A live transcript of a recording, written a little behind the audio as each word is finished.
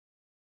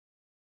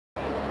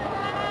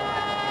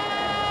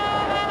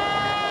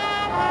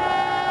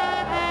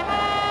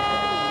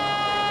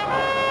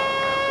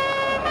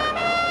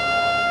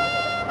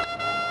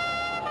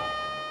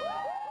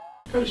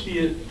Coach,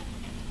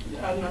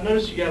 I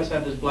noticed you guys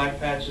have those black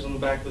patches on the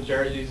back of the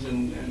jerseys,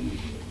 and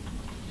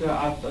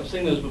I've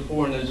seen those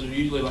before, and those are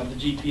usually like the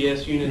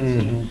GPS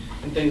units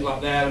and things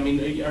like that. I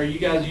mean, are you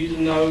guys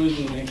using those,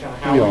 and kind of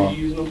how are you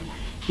using them?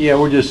 Yeah,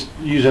 we're just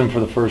using them for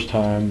the first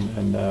time,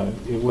 and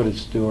what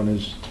it's doing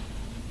is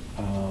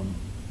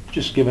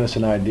just giving us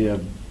an idea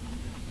of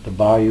the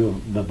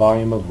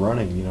volume of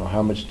running. You know,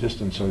 how much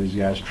distance are these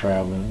guys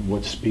traveling?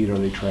 What speed are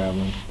they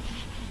traveling?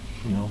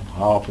 You know,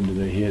 how often do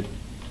they hit,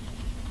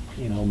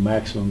 you know,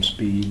 maximum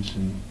speeds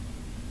and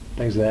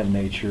things of that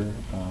nature.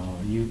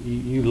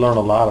 You learn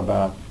a lot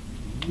about,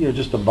 you know,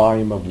 just the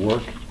volume of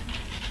work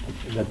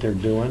that they're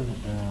doing.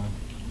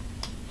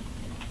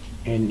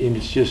 And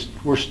it's just,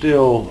 we're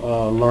still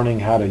learning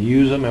how to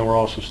use them, and we're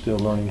also still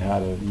learning how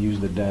to use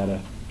the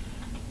data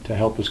to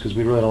help us, because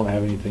we really don't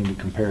have anything to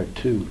compare it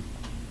to.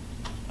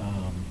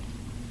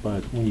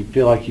 But when you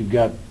feel like you've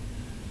got,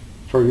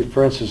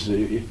 for instance,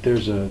 if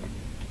there's a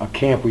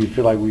camp where you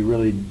feel like we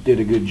really did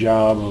a good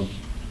job of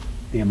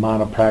the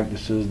amount of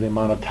practices, the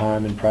amount of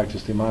time in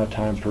practice, the amount of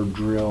time per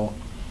drill,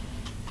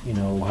 you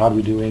know, how do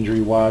we do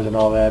injury-wise and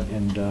all that,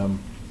 and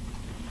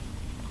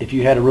if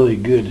you had a really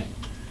good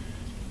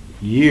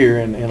year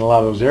in a lot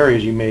of those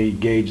areas, you may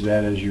gauge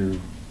that as your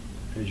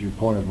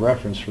point of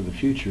reference for the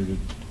future to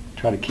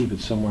try to keep it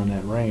somewhere in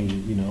that range.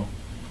 You know,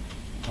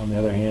 on the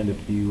other hand,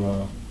 if you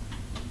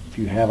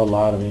have a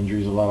lot of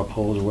injuries, a lot of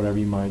pulls or whatever,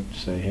 you might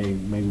say, hey,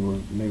 maybe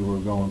we're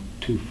going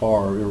too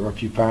far. Or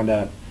if you find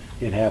out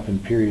it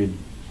happened period,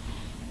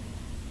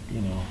 you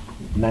know,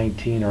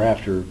 19 or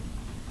after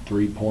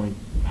 3 point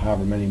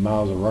however many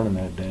miles of running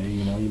that day,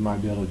 you know, you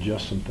might be able to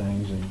adjust some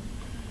things and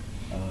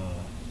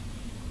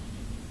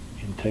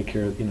take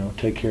care of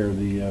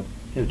the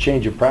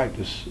change your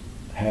practice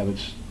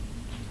habits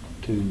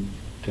to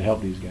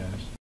help these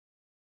guys.